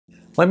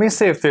Let me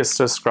see if this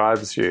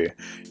describes you.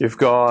 You've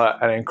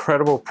got an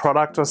incredible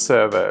product or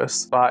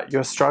service, but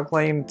you're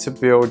struggling to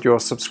build your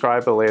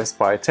subscriber list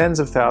by tens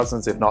of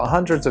thousands, if not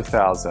hundreds of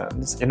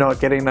thousands. You're not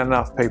getting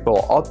enough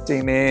people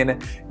opting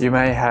in. You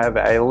may have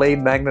a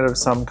lead magnet of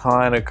some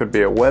kind. It could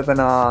be a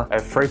webinar, a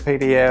free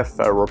PDF,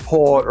 a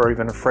report, or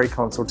even a free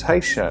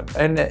consultation.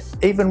 And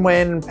even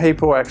when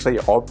people actually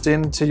opt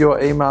into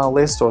your email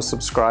list or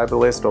subscriber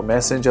list or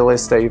messenger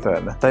list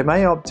even, they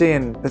may opt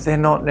in, but they're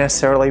not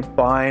necessarily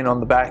buying on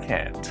the back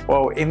end.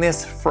 Well, in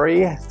this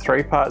free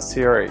 3-part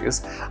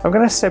series, I'm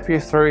going to step you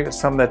through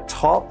some of the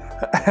top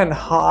and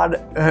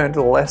hard-earned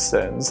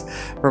lessons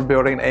from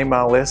building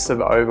email lists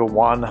of over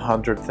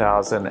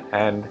 100,000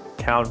 and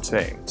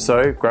counting.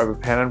 So grab a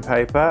pen and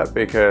paper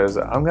because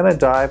I'm going to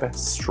dive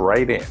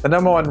straight in. The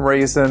number one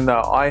reason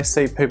that I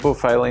see people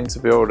failing to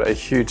build a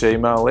huge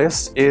email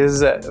list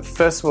is,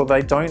 first of all,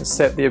 they don't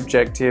set the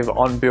objective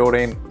on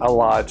building a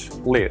large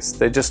list.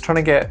 They're just trying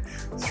to get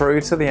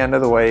through to the end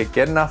of the week,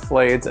 get enough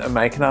leads and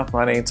make enough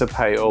money to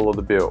pay all of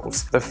the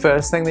bills. The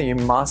first thing that you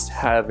must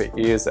have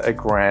is a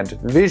grand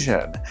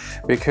vision,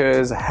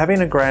 because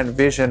having a grand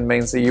vision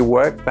means that you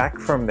work back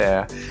from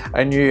there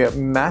and you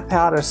map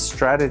out a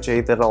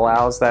strategy that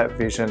allows that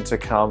vision to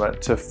come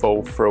to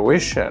full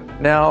fruition.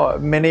 Now,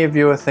 many of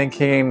you are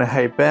thinking,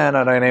 hey Ben,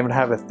 I don't even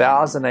have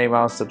 1,000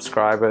 email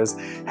subscribers.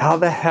 How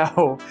the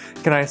hell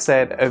can I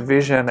set a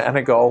vision and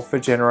a goal for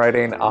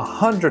generating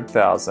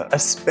 100,000,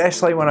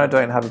 especially when I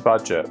don't have a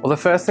budget? Well, the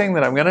first thing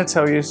that I'm going to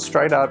tell you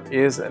straight up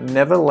is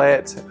never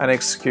let an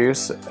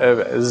excuse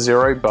of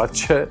zero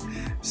budget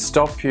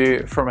stop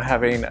you from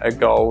having a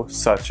goal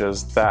such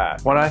as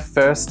that. When I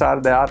first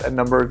started out a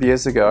number of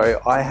years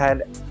ago, I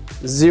had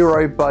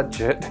zero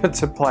budget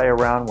to play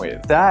around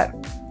with. That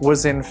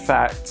was in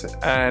fact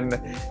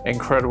an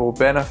incredible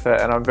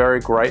benefit, and I'm very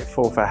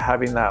grateful for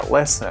having that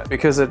lesson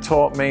because it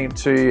taught me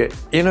to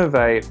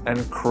innovate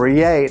and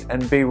create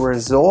and be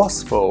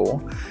resourceful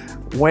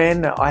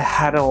when I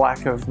had a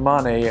lack of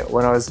money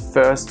when I was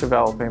first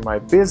developing my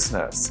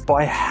business.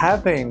 By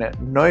having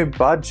no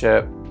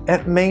budget,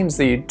 it means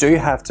that you do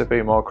have to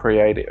be more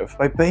creative.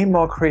 By being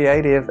more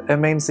creative, it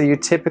means that you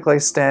typically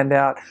stand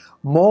out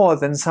more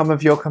than some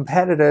of your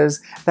competitors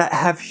that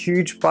have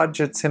huge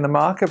budgets in the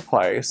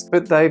marketplace,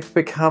 but they've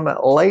become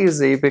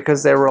lazy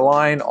because they're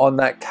relying on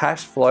that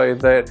cash flow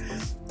that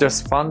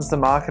just funds the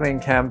marketing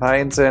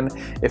campaigns, and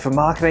if a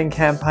marketing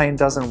campaign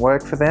doesn't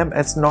work for them,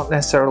 it's not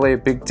necessarily a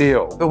big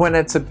deal. But when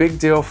it's a big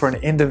deal for an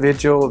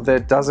individual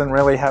that doesn't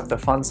really have the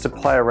funds to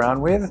play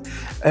around with,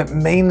 it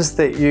means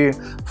that you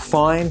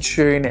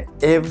fine-tune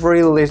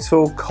every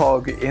little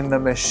cog in the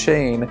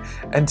machine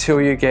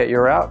until you get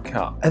your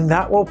outcome. And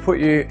that will put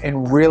you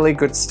in really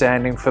good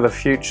standing for the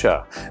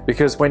future,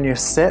 because when you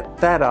set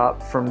that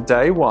up from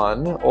day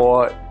one,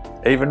 or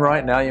even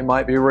right now, you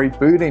might be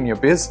rebooting your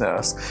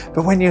business,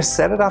 but when you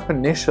set it up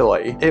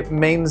initially, it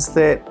means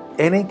that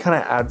any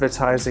kind of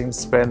advertising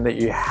spend that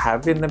you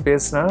have in the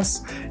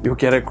business, you'll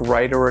get a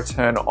greater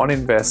return on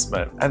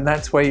investment. And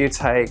that's where you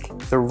take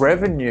the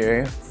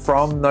revenue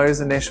from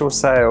those initial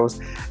sales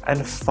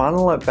and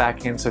funnel it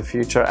back into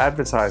future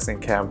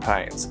advertising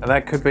campaigns. And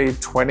that could be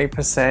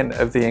 20%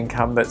 of the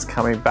income that's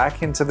coming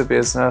back into the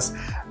business,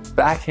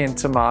 back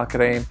into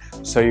marketing,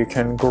 so you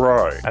can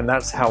grow. And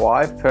that's how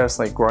I've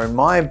personally grown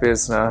my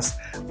business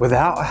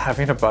without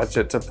having a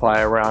budget to play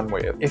around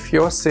with. If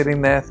you're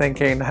sitting there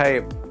thinking,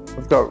 hey,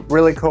 we've got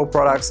really cool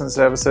products and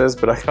services,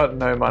 but I got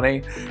no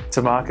money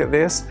to market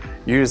this,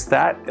 use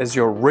that as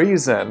your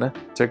reason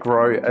to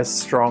grow a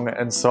strong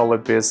and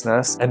solid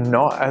business, and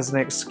not as an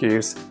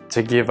excuse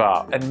to give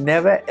up. And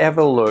never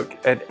ever look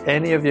at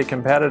any of your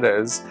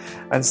competitors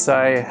and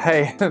say,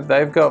 hey,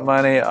 they've got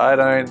money, I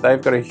don't,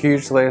 they've got a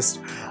huge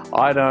list,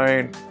 I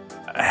don't,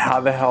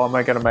 how the hell am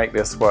I going to make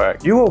this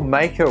work? You will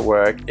make it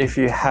work if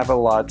you have a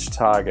large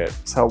target.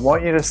 So I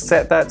want you to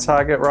set that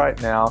target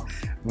right now,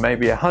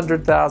 maybe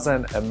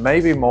 100,000 and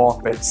maybe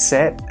more, but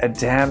set a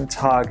damn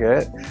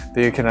target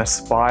that you can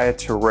aspire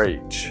to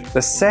reach.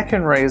 The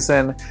second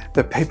reason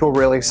that people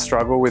really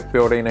struggle with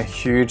building a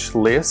huge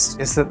list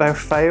is that they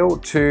fail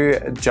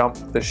to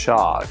jump the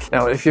shark.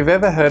 Now, if you've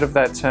ever heard of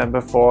that term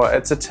before,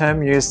 it's a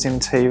term used in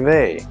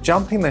TV.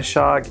 Jumping the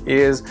shark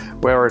is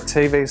where a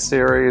TV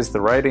series, the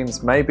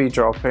ratings may be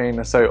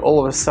dropping, so all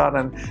of a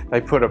sudden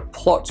they put a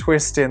plot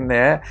twist in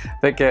there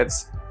that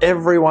gets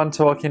everyone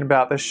talking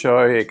about the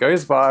show, it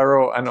goes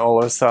viral, and all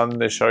of a sudden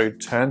the show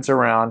turns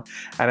around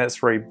and it's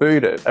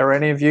rebooted. Are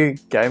any of you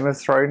Game of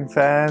Thrones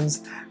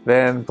fans?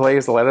 Then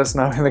please let us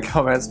know in the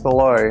comments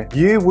below.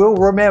 You will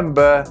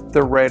remember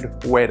the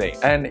Red Wedding.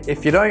 And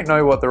if you don't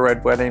know what the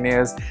Red Wedding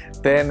is,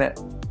 then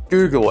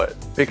Google it,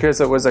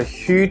 because it was a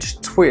huge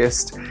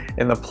twist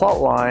in the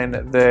plot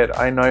line that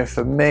I know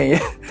for me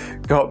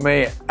got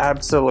me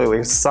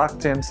absolutely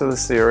sucked into the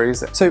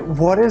series. So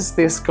what has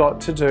this got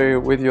to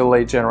do with your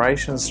lead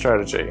generation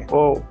strategy?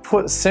 Well,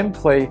 put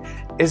simply,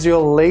 Is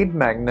your lead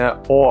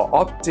magnet or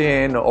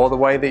opt-in, or the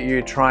way that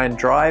you try and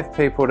drive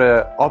people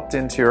to opt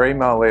into your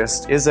email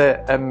list, is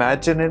it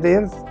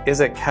imaginative?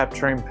 Is it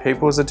capturing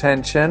people's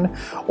attention?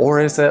 Or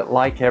is it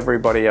like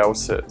everybody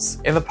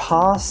else's? In the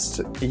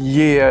past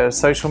year,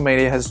 social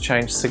media has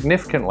changed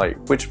significantly,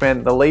 which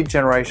meant the lead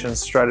generation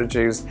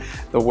strategies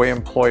that we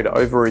employed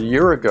over a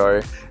year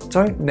ago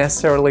don't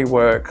necessarily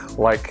work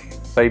like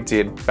they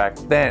did back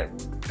then.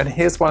 And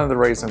here's one of the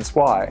reasons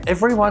why.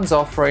 Everyone's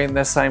offering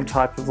the same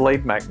type of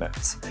lead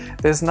magnets.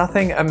 There's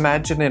nothing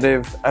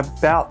imaginative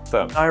about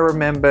them. I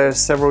remember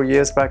several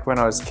years back when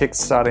I was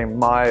kickstarting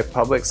my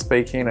public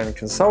speaking and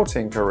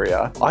consulting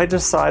career, I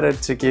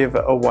decided to give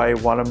away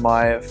one of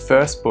my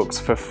first books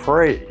for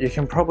free. You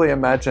can probably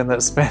imagine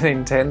that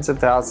spending tens of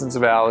thousands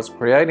of hours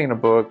creating a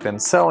book, then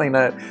selling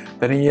it,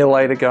 then a year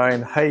later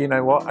going, hey, you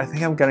know what? I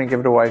think I'm going to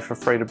give it away for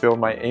free to build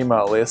my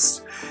email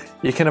list.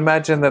 You can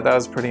imagine that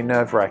was pretty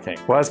nerve-wracking.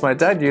 Well, as my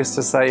dad used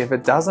to say, if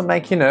it doesn't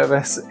make you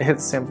nervous,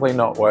 it's simply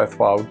not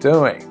worthwhile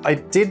doing. I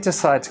did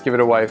decide to give it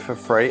away for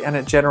free, and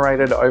it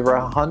generated over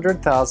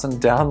 100,000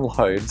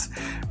 downloads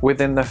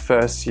within the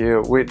first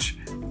year, which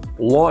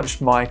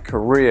launched my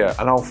career,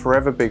 and I'll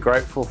forever be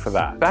grateful for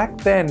that. Back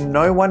then,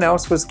 no one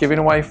else was giving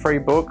away free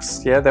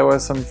books. Yeah, there were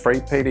some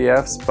free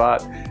PDFs,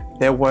 but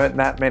there weren't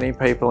that many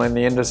people in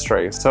the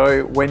industry.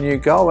 So when you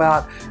go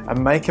out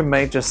and make a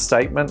major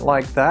statement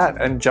like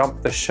that and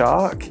jump the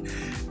shark,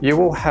 you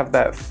will have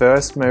that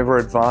first mover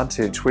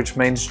advantage, which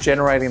means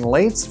generating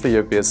leads for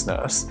your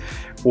business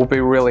will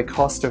be really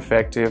cost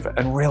effective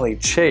and really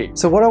cheap.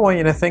 So what I want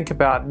you to think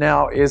about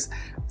now is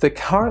the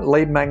current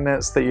lead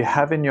magnets that you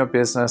have in your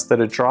business that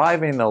are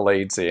driving the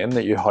leads in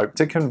that you hope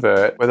to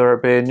convert, whether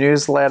it be a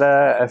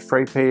newsletter, a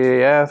free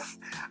PDF,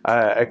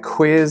 a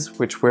quiz,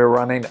 which we're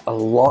running a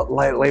lot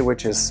lately,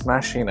 which is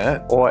smashing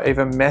it, or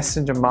even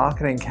messenger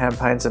marketing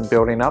campaigns and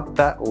building up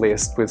that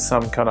list with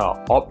some kind of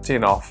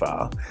opt-in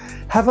offer.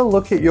 Have a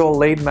look at your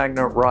lead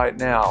magnet right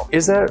now.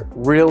 Is it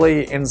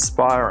really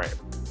inspiring?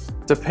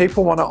 Do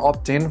people want to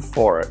opt in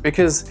for it?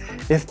 Because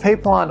if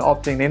people aren't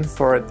opting in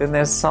for it, then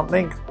there's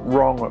something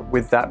wrong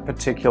with that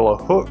particular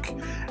hook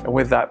and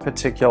with that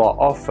particular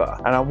offer.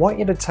 And I want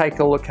you to take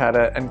a look at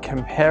it and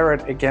compare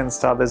it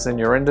against others in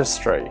your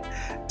industry.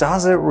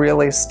 Does it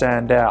really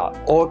stand out?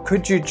 Or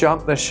could you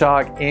jump the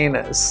shark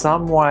in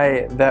some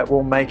way that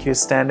will make you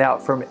stand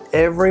out from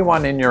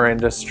everyone in your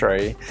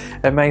industry?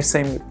 It may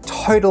seem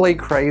totally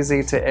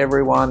crazy to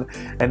everyone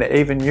and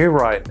even you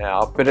right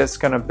now, but it's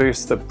going to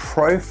boost the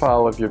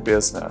profile of your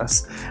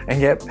business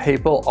and get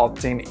people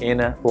opting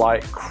in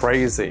like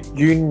crazy.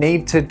 You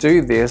need to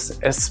do this,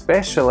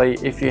 especially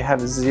if you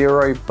have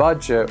zero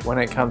budget when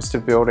it comes to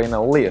building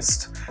a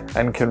list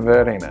and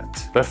converting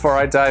it. Before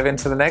I dive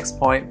into the next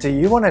point, do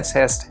you want to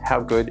test how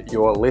good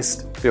your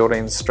list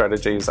building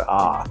strategies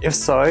are? If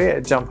so,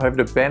 jump over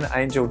to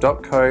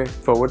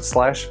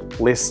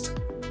benangel.co/list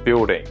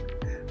building.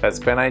 That's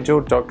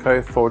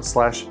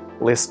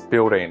benangel.co/list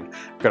building.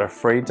 I've got a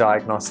free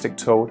diagnostic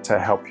tool to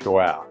help you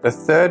out. The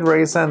third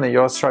reason that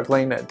you're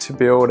struggling to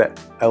build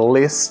a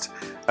list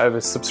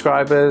of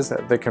subscribers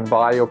that can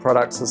buy your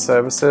products or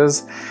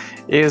services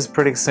is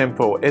pretty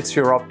simple. It's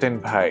your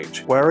opt-in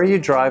page. Where are you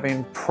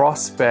driving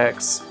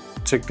prospects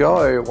to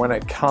go when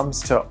it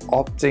comes to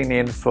opting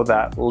in for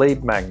that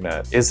lead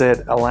magnet? Is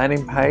it a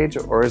landing page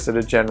or is it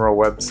a general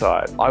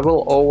website? I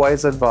will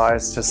always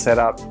advise to set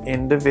up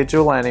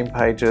individual landing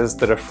pages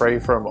that are free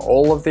from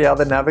all of the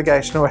other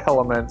navigational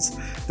elements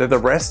that the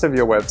rest of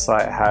your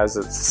website has.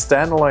 It's a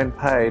standalone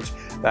page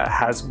that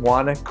has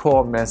one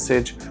core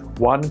message,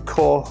 one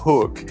core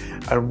hook,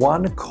 and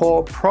one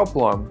core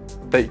problem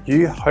that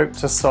you hope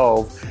to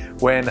solve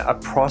when a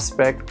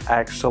prospect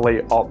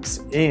actually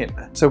opts in.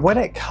 So when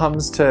it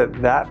comes to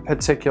that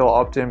particular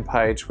opt-in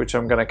page, which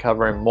I'm going to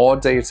cover in more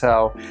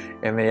detail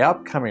in the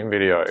upcoming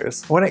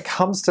videos, when it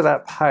comes to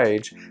that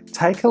page,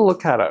 take a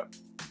look at it.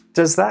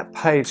 Does that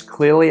page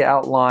clearly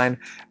outline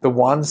the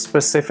one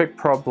specific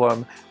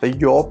problem that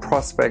your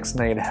prospects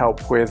need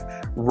help with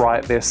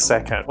right this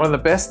second? One of the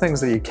best things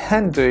that you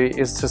can do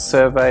is to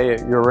survey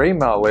your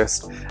email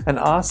list and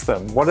ask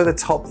them, what are the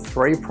top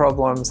 3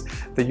 problems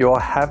that you're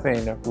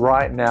having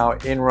right now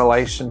in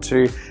relation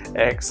to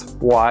X,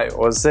 Y,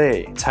 or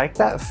Z? Take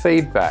that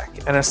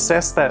feedback and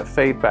assess that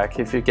feedback.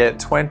 If you get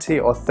 20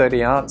 or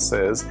 30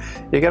 answers,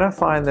 you're going to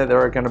find that there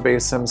are going to be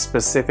some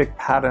specific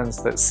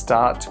patterns that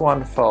start to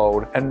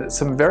unfold and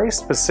some very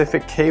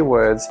specific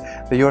keywords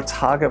that your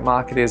target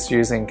market is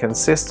using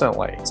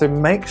consistently. So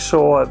make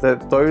sure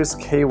that those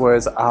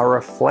keywords are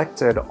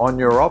reflected on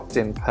your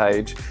opt-in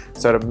page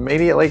so it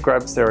immediately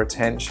grabs their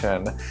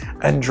attention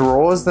and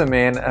draws them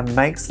in and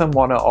makes them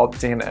want to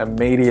opt in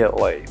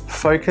immediately.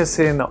 Focus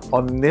in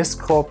on this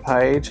core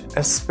page,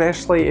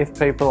 especially if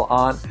people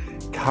aren't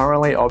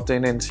currently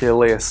opting into your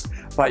list.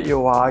 but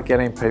you are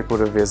getting people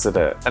to visit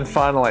it. And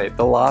finally,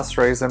 the last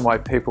reason why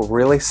people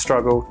really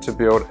struggle to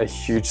build a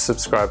huge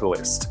subscriber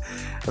list.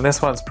 And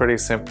this one's pretty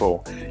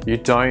simple. You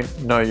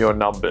don't know your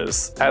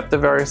numbers. At the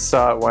very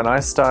start, when I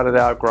started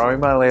out growing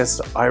my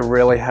list, I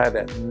really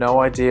had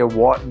no idea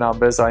what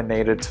numbers I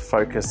needed to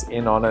focus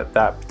in on at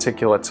that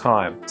particular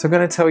time. So I'm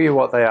going to tell you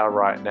what they are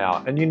right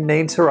now, and you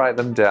need to write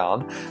them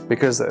down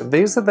because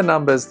these are the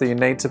numbers that you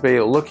need to be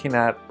looking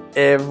at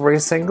every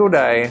single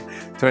day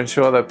to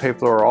ensure that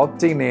people are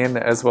opting in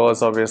as well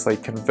as obviously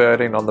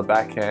converting on the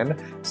back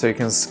end so you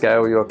can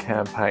scale your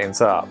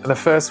campaigns up. And the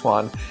first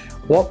one,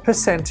 what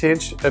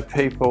percentage of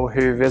people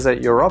who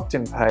visit your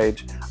opt-in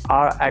page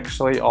are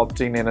actually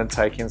opting in and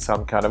taking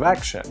some kind of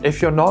action?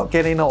 If you're not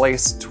getting at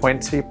least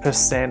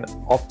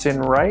 20%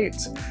 opt-in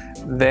rate,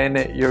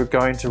 then you're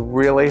going to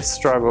really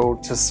struggle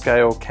to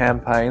scale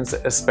campaigns,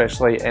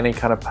 especially any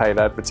kind of paid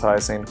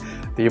advertising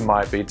that you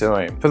might be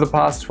doing. For the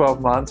past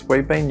 12 months,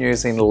 we've been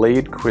using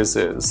lead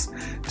quizzes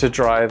to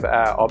drive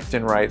our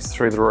opt-in rates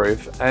through the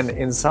roof. And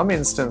in some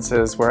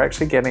instances, we're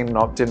actually getting an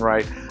opt-in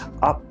rate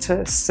up to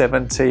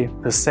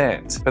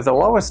 70%. But the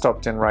lowest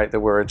opt-in rate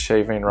that we're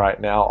achieving right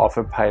now off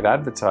of paid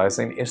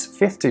advertising is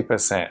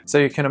 50%. So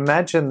you can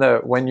imagine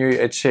that when you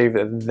achieve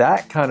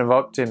that kind of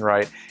opt-in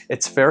rate,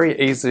 it's very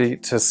easy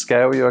to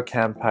scale your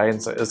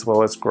campaigns as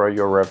well as grow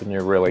your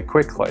revenue really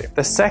quickly.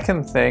 The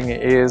second thing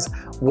is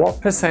what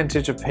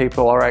percentage of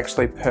people are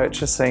actually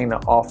purchasing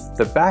off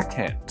the back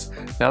end.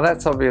 Now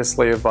that's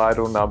obviously a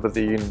vital number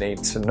that you need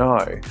to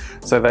know.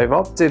 So they've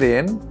opted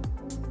in.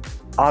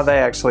 Are they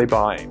actually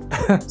buying?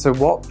 So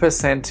what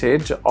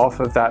percentage off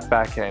of that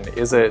back end?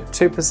 Is it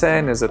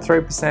 2%? Is it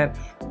 3%?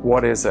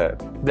 What is it?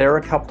 There are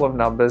a couple of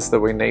numbers that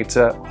we need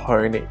to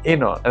hone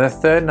in on. And the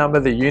third number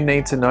that you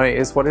need to know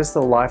is what is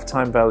the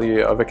lifetime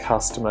value of a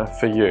customer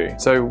for you?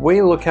 So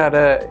we look at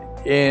it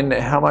in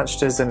how much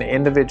does an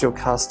individual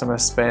customer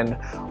spend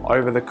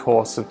over the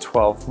course of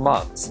 12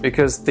 months.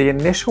 Because the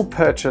initial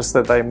purchase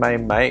that they may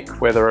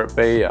make, whether it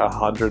be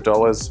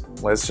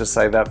 $100, let's just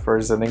say that for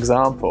as an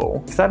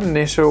example, if that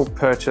initial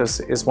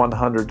purchase is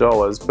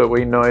 $100, but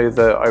we know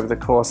that over the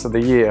course of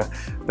the year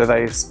that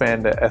they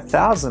spend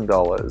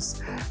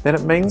 $1,000, then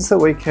it means that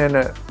we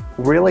can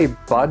really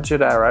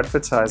budget our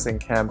advertising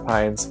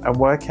campaigns and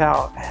work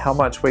out how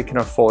much we can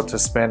afford to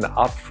spend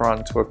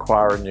upfront to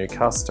acquire a new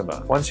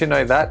customer. Once you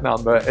know that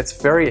number, it's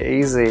very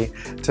easy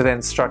to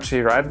then structure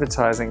your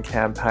advertising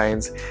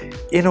campaigns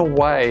in a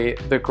way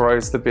that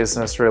grows the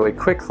business really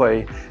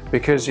quickly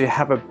because you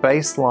have a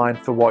baseline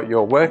for what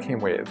you're working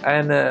with.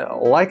 And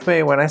like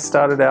me, when I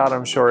started out,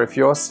 I'm sure if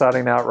you're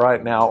starting out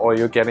right now or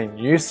you're getting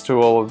used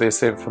to all of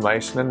this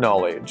information and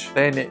knowledge,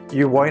 then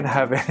you won't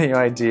have any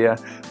idea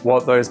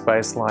what those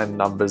baseline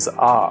numbers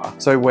are.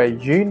 So where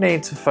you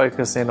need to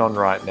focus in on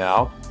right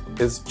now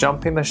is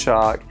jumping the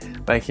shark,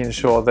 making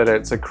sure that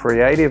it's a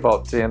creative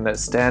opt-in that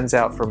stands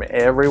out from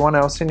everyone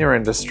else in your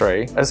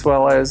industry, as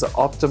well as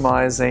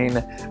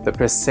optimizing the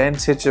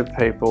percentage of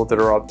people that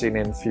are opting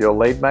in for your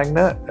lead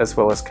magnet, as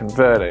well as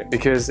converting.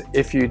 Because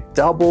if you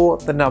double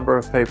the number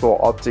of people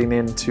opting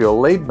into your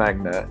lead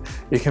magnet,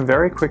 you can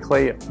very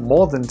quickly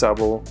more than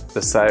double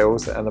the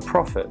sales and the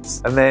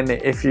profits. And then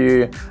if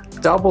you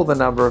double the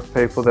number of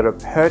people that are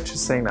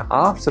purchasing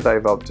after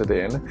they've opted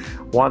in,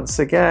 once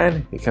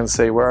again, you can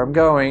see where I'm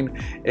going,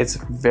 it's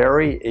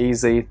very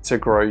easy to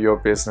grow your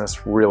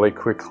business really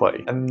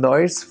quickly. And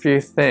those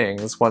few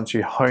things, once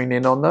you hone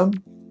in on them,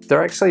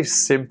 they're actually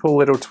simple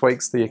little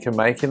tweaks that you can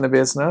make in the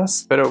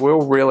business, but it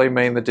will really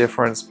mean the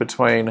difference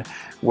between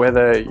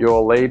whether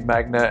your lead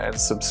magnet and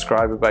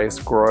subscriber base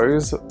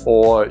grows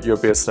or your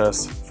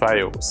business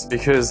fails.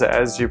 Because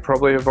as you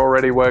probably have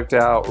already worked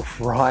out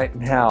right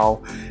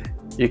now,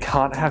 you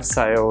can't have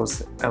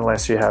sales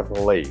unless you have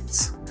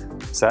leads.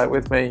 Say it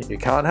with me, you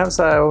can't have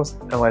sales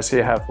unless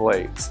you have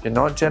leads. You're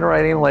not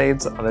generating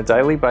leads on a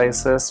daily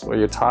basis or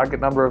your target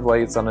number of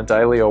leads on a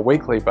daily or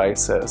weekly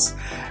basis,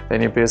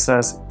 then your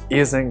business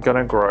isn't going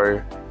to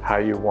grow how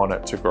you want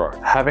it to grow.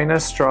 Having a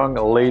strong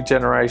lead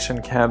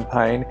generation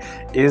campaign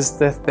is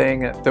the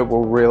thing that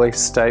will really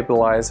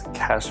stabilize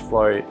cash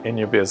flow in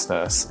your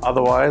business.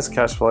 Otherwise,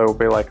 cash flow will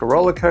be like a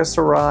roller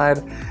coaster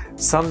ride.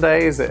 Some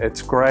days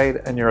it's great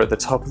and you're at the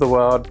top of the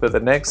world, but the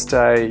next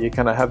day you're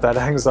gonna have that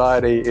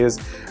anxiety is,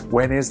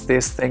 when is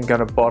this thing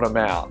gonna bottom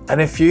out?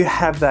 And if you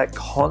have that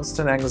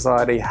constant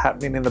anxiety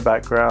happening in the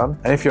background,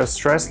 and if your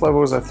stress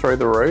levels are through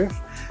the roof,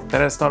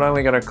 then it's not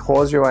only going to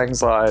cause you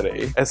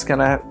anxiety, it's going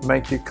to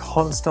make you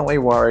constantly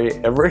worry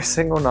every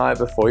single night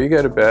before you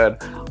go to bed.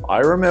 I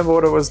remember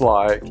what it was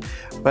like,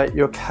 but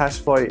your cash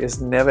flow is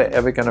never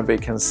ever going to be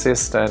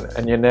consistent,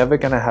 and you're never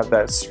going to have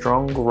that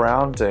strong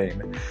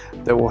grounding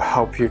that will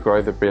help you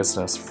grow the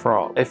business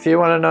from. If you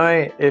want to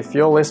know if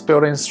your list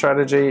building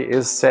strategy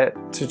is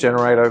set want to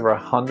generate over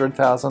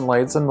 100,000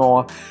 leads and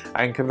more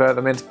and convert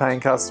them into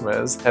paying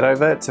customers, head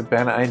over to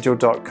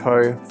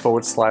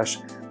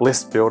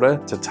benangel.co/list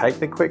builder to take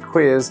the quick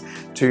quiz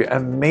to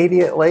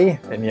immediately,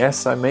 and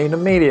yes, I mean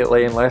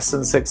immediately, in less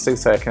than 60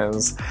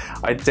 seconds,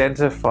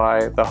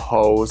 identify the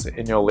holes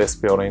in your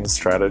list building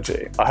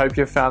strategy. I hope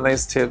you found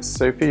these tips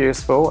super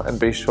useful, and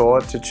be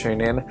sure to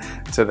tune in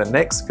to the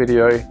next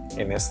video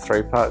in this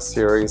 3-part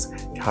series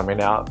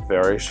coming out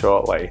very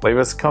shortly. Leave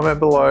us a comment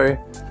below,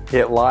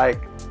 hit like,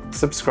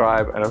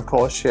 subscribe, and of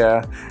course share,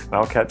 and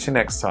I'll catch you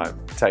next time.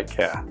 Take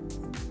care.